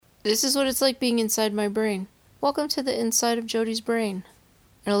This is what it's like being inside my brain. Welcome to the inside of Jody's brain.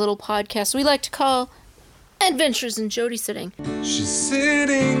 And a little podcast we like to call Adventures in Jody Sitting. She's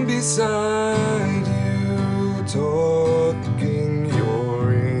sitting beside you, talking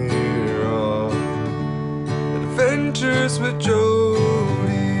your ear off. Adventures with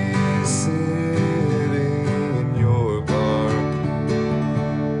Jody, sitting in your car.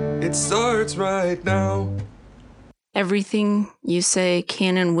 It starts right now. Everything you say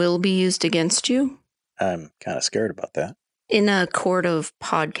can and will be used against you. I'm kind of scared about that. In a court of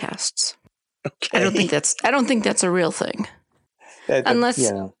podcasts. Okay. I don't think that's a real thing.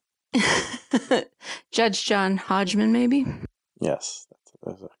 Unless Judge John Hodgman, maybe. Yes,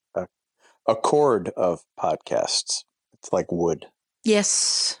 there's a chord of podcasts. It's like wood.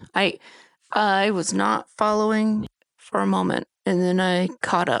 Yes, I was not following for a moment, and then I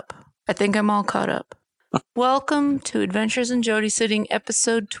caught up. I think I'm all caught up. Welcome to Adventures in Jody Sitting,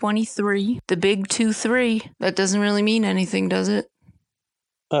 episode 23. The big 2-3. That doesn't really mean anything, does it?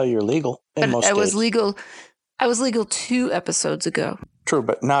 You're legal in most I states. I was legal 2 episodes ago. True,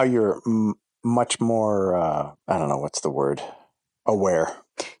 but now you're much more, I don't know, what's the word? Aware.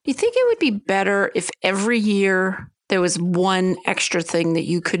 Do you think it would be better if every year there was one extra thing that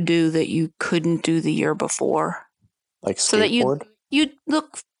you could do that you couldn't do the year before? Like so that skateboard?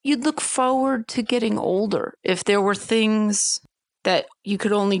 you'd look forward to getting older if there were things that you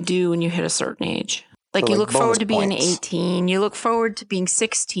could only do when you hit a certain age. Like you look forward to being 18, you look forward to being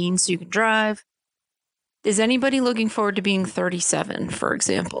 16 so you can drive. Is anybody looking forward to being 37, for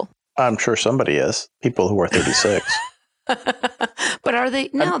example? I'm sure somebody is. People who are 36. But are they?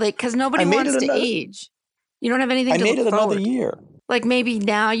 No, because nobody wants to age. You don't have anything to look forward to. I made it another year. Like maybe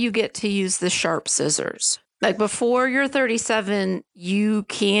now you get to use the sharp scissors. Like before you're 37, you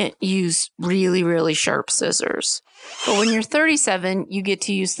can't use really, really sharp scissors. But when you're 37, you get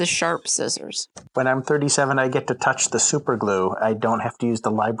to use the sharp scissors. When I'm 37, I get to touch the super glue. I don't have to use the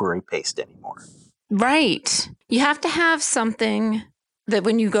library paste anymore. Right. You have to have something that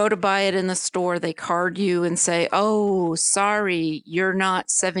when you go to buy it in the store, they card you and say, oh, sorry, you're not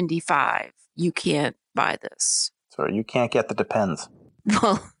 75. You can't buy this. So you can't get the Depends.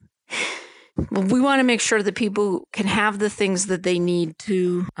 Well, we want to make sure that people can have the things that they need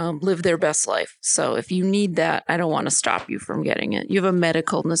to live their best life. So if you need that, I don't want to stop you from getting it. You have a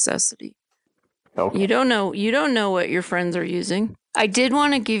medical necessity. Okay. You don't know what your friends are using. I did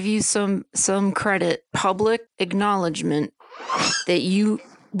want to give you some credit, public acknowledgement that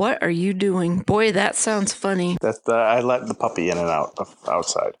what are you doing? Boy, that sounds funny. I let the puppy in and out of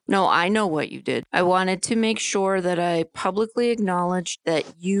outside. No, I know what you did. I wanted to make sure that I publicly acknowledged that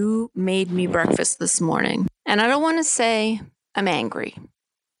you made me breakfast this morning. And I don't want to say I'm angry.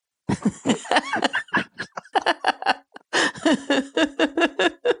 I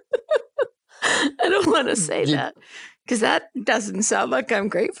don't want to say that because that doesn't sound like I'm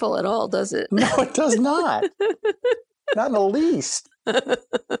grateful at all, does it? No, it does not. Not in the least.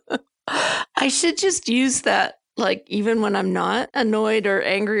 I should just use that, like, even when I'm not annoyed or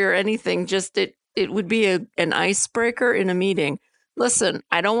angry or anything, just it would be an icebreaker in a meeting. Listen,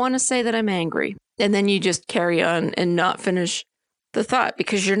 I don't want to say that I'm angry. And then you just carry on and not finish the thought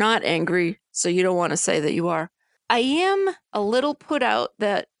because you're not angry. So you don't want to say that you are. I am a little put out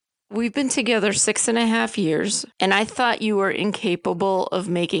that we've been together 6.5 years and I thought you were incapable of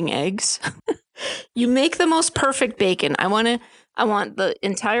making eggs. You make the most perfect bacon. I want the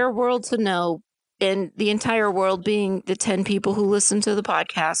entire world to know, and the entire world being the 10 people who listen to the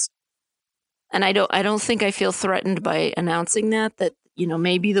podcast. And I don't think I feel threatened by announcing that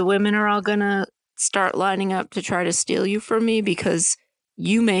maybe the women are all going to start lining up to try to steal you from me because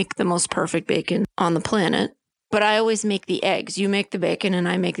you make the most perfect bacon on the planet. But I always make the eggs. You make the bacon and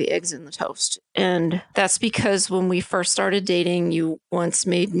I make the eggs in the toast. And that's because when we first started dating, you once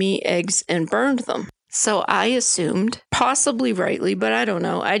made me eggs and burned them. So I assumed, possibly rightly, but I don't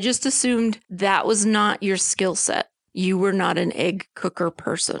know. I just assumed that was not your skill set. You were not an egg cooker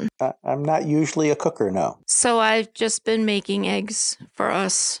person. I'm not usually a cooker, no. So I've just been making eggs for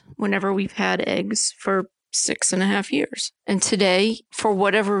us whenever we've had eggs for 6.5 years. And today, for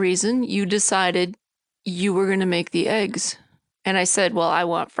whatever reason, you decided you were going to make the eggs. And I said, well, I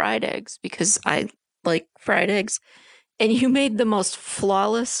want fried eggs because I like fried eggs. And you made the most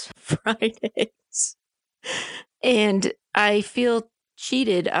flawless fried eggs. And I feel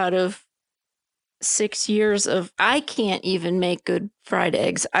cheated out of 6 years of, I can't even make good fried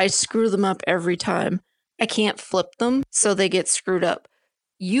eggs. I screw them up every time. I can't flip them, so they get screwed up.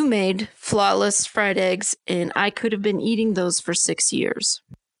 You made flawless fried eggs, and I could have been eating those for 6 years.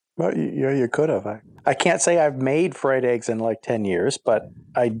 Well, you could have. I can't say I've made fried eggs in like 10 years, but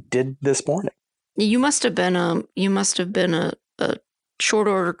I did this morning. You must have been a short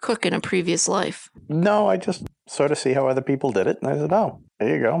order cook in a previous life. No, I just sort of see how other people did it. And I said, oh,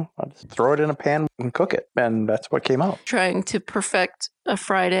 there you go. I'll just throw it in a pan and cook it. And that's what came out. Trying to perfect a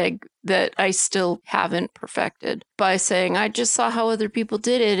fried egg that I still haven't perfected by saying, I just saw how other people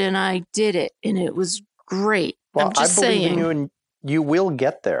did it and I did it and it was great. Well, I'm just I believe saying. in you and you will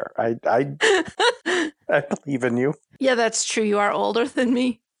get there. I believe in you. Yeah, that's true. You are older than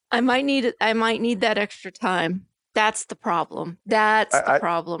me. I might need that extra time. That's the problem. That's the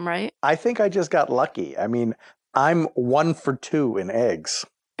problem, right? I think I just got lucky. I mean, I'm 1 for 2 in eggs.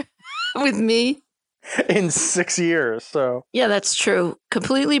 With me? In 6 years, so. Yeah, that's true.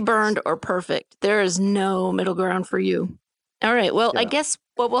 Completely burned or perfect. There is no middle ground for you. All right. Well, I guess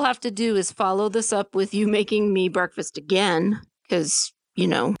what we'll have to do is follow this up with you making me breakfast again. Because,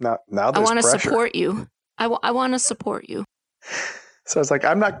 now I want to support you. I want to support you. So it's like,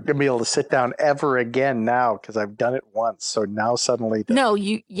 I'm not going to be able to sit down ever again now because I've done it once. So now suddenly. No,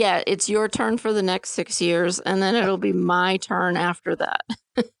 it's your turn for the next 6 years. And then it'll be my turn after that.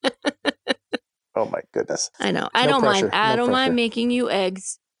 Oh, my goodness. I know. I don't mind. I don't mind making you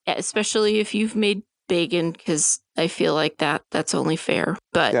eggs, especially if you've made bacon, because I feel like that's only fair.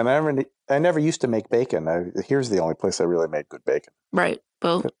 But yeah, and I never used to make bacon. Here's the only place I really made good bacon. Right.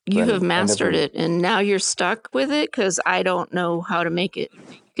 Well, you have mastered it, and now you're stuck with it because I don't know how to make it.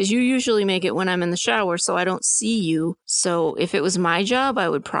 Because you usually make it when I'm in the shower, so I don't see you. So if it was my job, I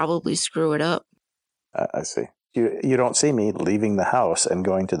would probably screw it up. I see. You don't see me leaving the house and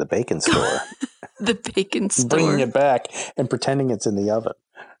going to the bacon store. The bacon store. Bringing it back and pretending it's in the oven.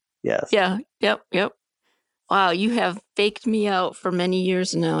 Yes. Yeah. Yep. Wow, you have faked me out for many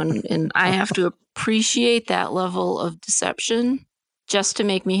years now, and I have to appreciate that level of deception just to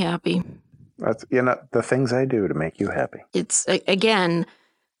make me happy. That's the things I do to make you happy. It's, again,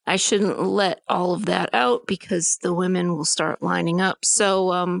 I shouldn't let all of that out because the women will start lining up.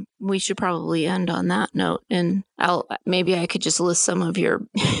 So we should probably end on that note, and maybe I could just list some of your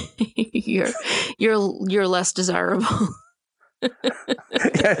your less desirable. Yeah,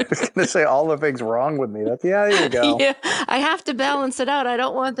 I was going to say all the things wrong with me. There you go. Yeah, I have to balance it out. I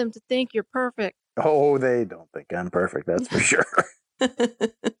don't want them to think you're perfect. Oh, they don't think I'm perfect. That's for sure.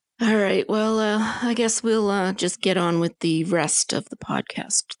 All right. Well, I guess we'll just get on with the rest of the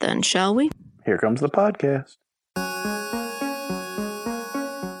podcast then, shall we? Here comes the podcast.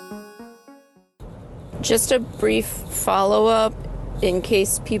 Just a brief follow-up in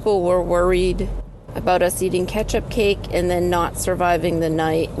case people were worried about us eating ketchup cake and then not surviving the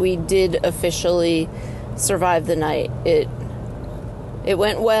night. We did officially survive the night. It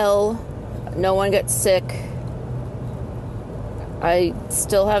went well. No one got sick. I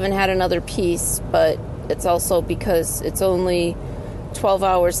still haven't had another piece, but it's also because it's only 12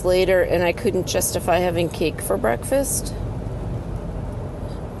 hours later and I couldn't justify having cake for breakfast.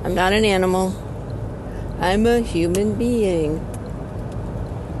 I'm not an animal. I'm a human being.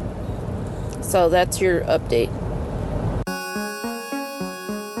 So that's your update.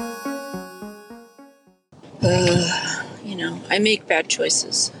 I make bad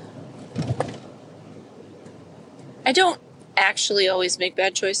choices. I don't actually always make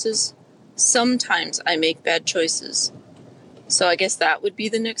bad choices. Sometimes I make bad choices. So I guess that would be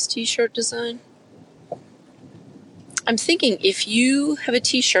the next t-shirt design. I'm thinking if you have a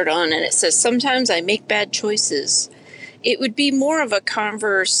t-shirt on and it says, sometimes I make bad choices, it would be more of a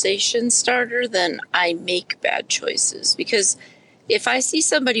conversation starter than I make bad choices. Because if I see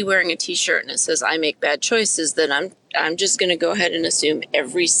somebody wearing a t-shirt and it says I make bad choices, then I'm just going to go ahead and assume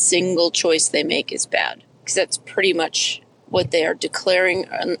every single choice they make is bad. Because that's pretty much what they are declaring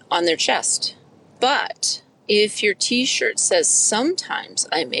on their chest. But if your t-shirt says sometimes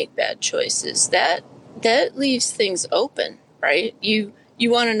I make bad choices, that leaves things open, right? You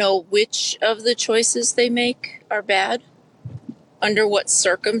want to know which of the choices they make are bad, under what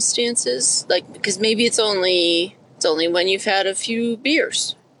circumstances, because maybe it's only when you've had a few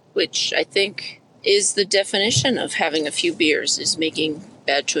beers, which I think is the definition of having a few beers, is making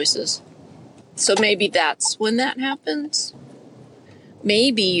bad choices. So maybe that's when that happens.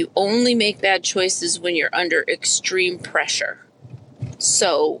 Maybe you only make bad choices when you're under extreme pressure.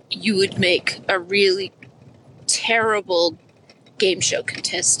 So you would make a really terrible game show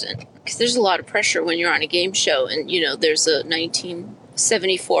contestant. Because there's a lot of pressure when you're on a game show and, there's a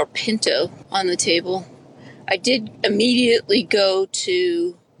 1974 Pinto on the table. I did immediately go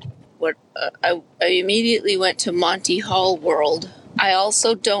to I immediately went to Monty Hall World. I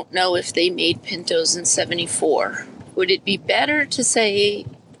also don't know if they made Pintos in 74. Would it be better to say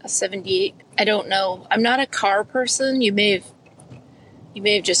a 78. I don't know. I'm not a car person. You may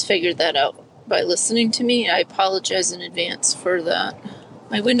have just figured that out by listening to me. I apologize in advance for that.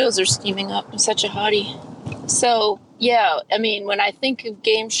 My windows are steaming up. I'm such a hottie. So, yeah, I mean, when I think of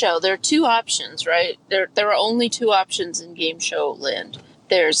game show, there are two options, right? There are only two options in game show land.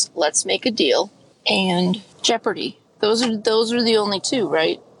 There's Let's Make a Deal and Jeopardy. Those are the only two,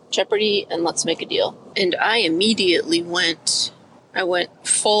 right? Jeopardy and Let's Make a Deal. And I immediately went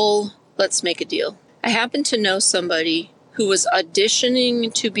full Let's Make a Deal. I happen to know somebody who was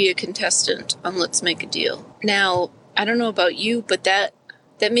auditioning to be a contestant on Let's Make a Deal. Now, I don't know about you, but that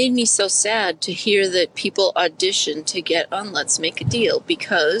made me so sad to hear that people audition to get on Let's Make a Deal,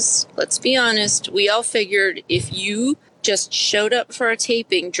 because, let's be honest, we all figured if you just showed up for a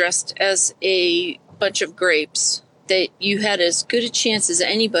taping dressed as a bunch of grapes, that you had as good a chance as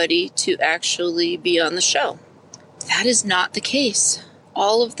anybody to actually be on the show. That is not the case.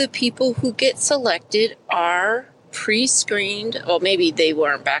 All of the people who get selected are pre-screened. Well, maybe they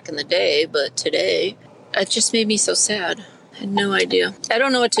weren't back in the day, but today, it just made me so sad. I had no idea. I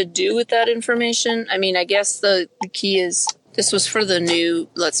don't know what to do with that information. I mean, I guess the key is this was for the new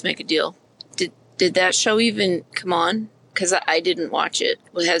Let's Make a Deal. Did that show even come on? Because I didn't watch it.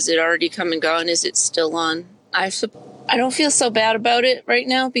 Has it already come and gone? Is it still on? I don't feel so bad about it right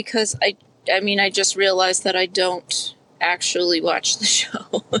now because I just realized that I don't actually watch the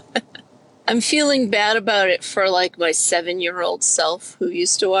show. I'm feeling bad about it for like my 7-year-old self who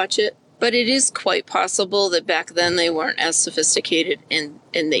used to watch it. But it is quite possible that back then they weren't as sophisticated and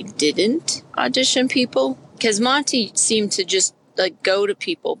they didn't audition people. Because Monty seemed to just like go to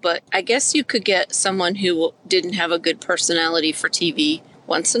people. But I guess you could get someone who didn't have a good personality for TV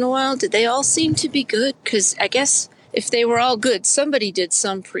once in a while. Did they all seem to be good? Because I guess if they were all good, somebody did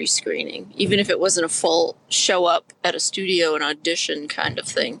some pre-screening, even if it wasn't a full show up at a studio and audition kind of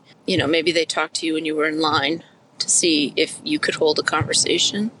thing. You know, maybe they talked to you when you were in line to see if you could hold a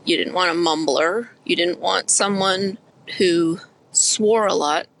conversation. You didn't want a mumbler. You didn't want someone who swore a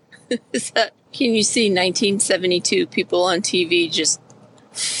lot. Can you see 1972 people on TV just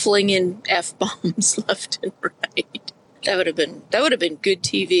flinging F-bombs left and right? That would have been good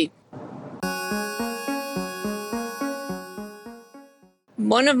TV.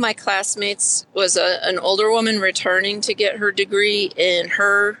 One of my classmates was an older woman returning to get her degree, and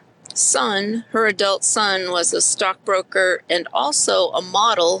her adult son, was a stockbroker and also a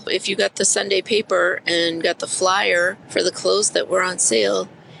model. If you got the Sunday paper and got the flyer for the clothes that were on sale,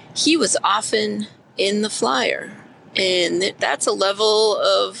 he was often in the flyer. And that's a level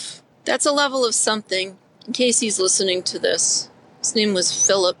of something. In case he's listening to this, his name was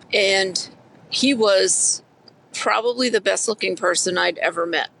Philip, and he was probably the best looking person I'd ever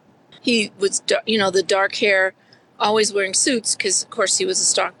met. He was, the dark hair, always wearing suits because, of course, he was a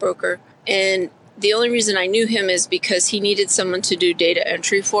stockbroker. And the only reason I knew him is because he needed someone to do data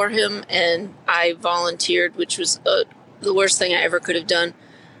entry for him, and I volunteered, which was the worst thing I ever could have done.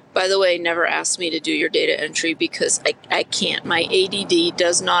 By the way, never ask me to do your data entry because I can't. My ADD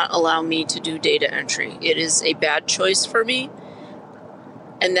does not allow me to do data entry. It is a bad choice for me.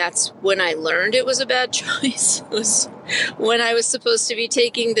 And that's when I learned it was a bad choice, was when I was supposed to be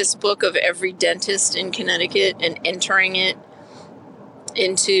taking this book of every dentist in Connecticut and entering it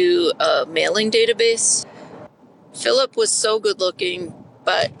into a mailing database. Philip was so good looking,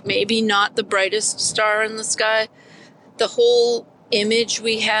 but maybe not the brightest star in the sky. The whole image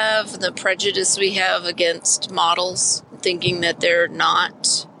we have, the prejudice we have against models, thinking that they're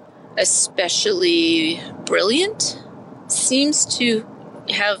not especially brilliant, seems to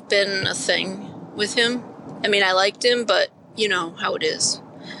have been a thing with him. I mean, I liked him, but you know how it is.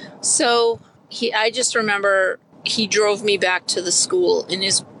 So I just remember he drove me back to the school in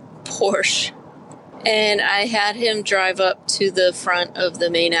his Porsche, and I had him drive up to the front of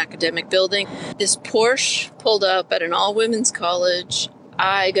the main academic building. This Porsche pulled up at an all-women's college.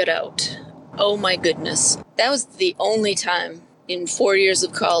 I got out. Oh my goodness. That was the only time in 4 years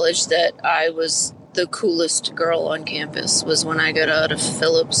of college that I was the coolest girl on campus, was when I got out of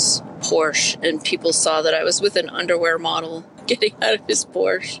Philip's Porsche and people saw that I was with an underwear model getting out of his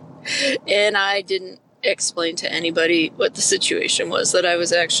Porsche. And I didn't explain to anybody what the situation was, that I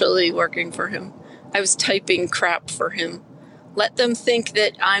was actually working for him. I was typing crap for him. Let them think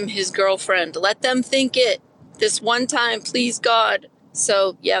that I'm his girlfriend. Let them think it. This one time, please God.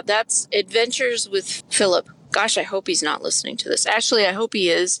 So yeah, that's Adventures with Philip. Gosh, I hope he's not listening to this. Actually, I hope he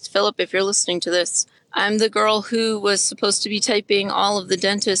is. Philip, if you're listening to this, I'm the girl who was supposed to be typing all of the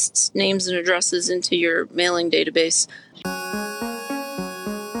dentists' names and addresses into your mailing database.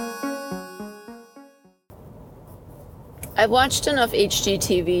 I watched enough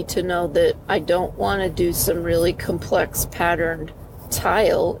HGTV to know that I don't want to do some really complex patterned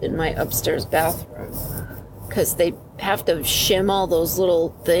tile in my upstairs bathroom because they have to shim all those little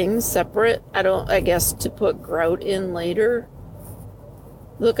things separate. I guess to put grout in later.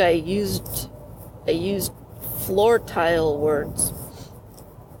 Look, I used floor tile words.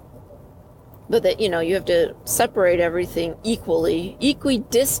 But that, you have to separate everything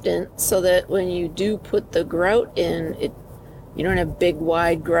equidistant, so that when you do put the grout in, you don't have big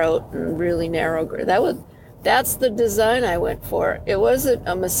wide grout and really narrow grout. That's the design I went for. It wasn't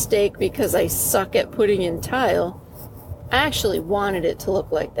a mistake because I suck at putting in tile. I actually wanted it to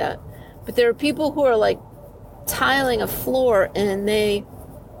look like that. But there are people who are like tiling a floor and they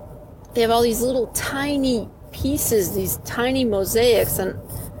have all these little tiny pieces, these tiny mosaics, and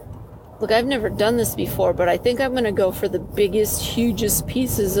look, I've never done this before, but I think I'm going to go for the biggest, hugest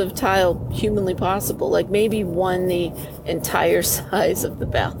pieces of tile humanly possible. Like maybe the entire size of the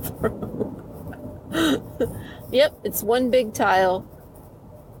bathroom. Yep, it's one big tile.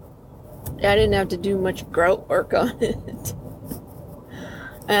 I didn't have to do much grout work on it.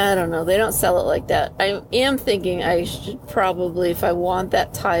 I don't know. They don't sell it like that. I am thinking I should probably, if I want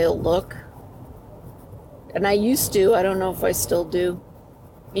that tile look, and I used to, I don't know if I still do.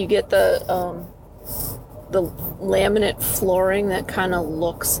 You get the laminate flooring that kind of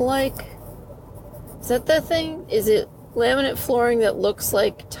looks like... Is that the thing? Is it laminate flooring that looks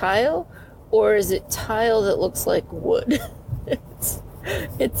like tile? Or is it tile that looks like wood?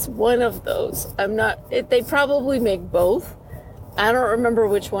 It's one of those. They probably make both. I don't remember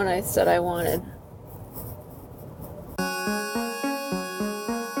which one I said I wanted.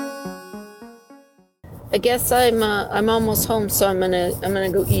 I guess I'm almost home, so I'm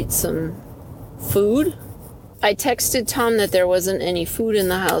gonna go eat some food. I texted Tom that there wasn't any food in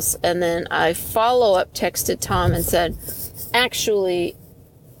the house, and then I follow-up texted Tom and said, actually,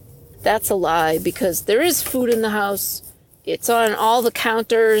 that's a lie, because there is food in the house. It's on all the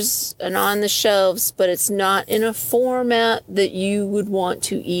counters and on the shelves, but it's not in a format that you would want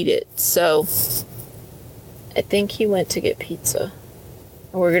to eat it. So I think he went to get pizza.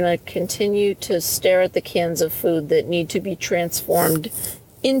 We're going to continue to stare at the cans of food that need to be transformed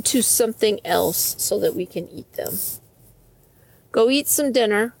into something else so that we can eat them. Go eat some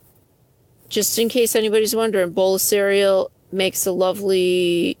dinner. Just in case anybody's wondering, a bowl of cereal makes a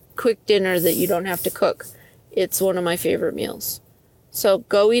lovely quick dinner that you don't have to cook. It's one of my favorite meals. So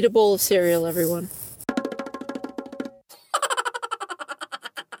go eat a bowl of cereal, everyone.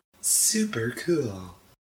 Super cool.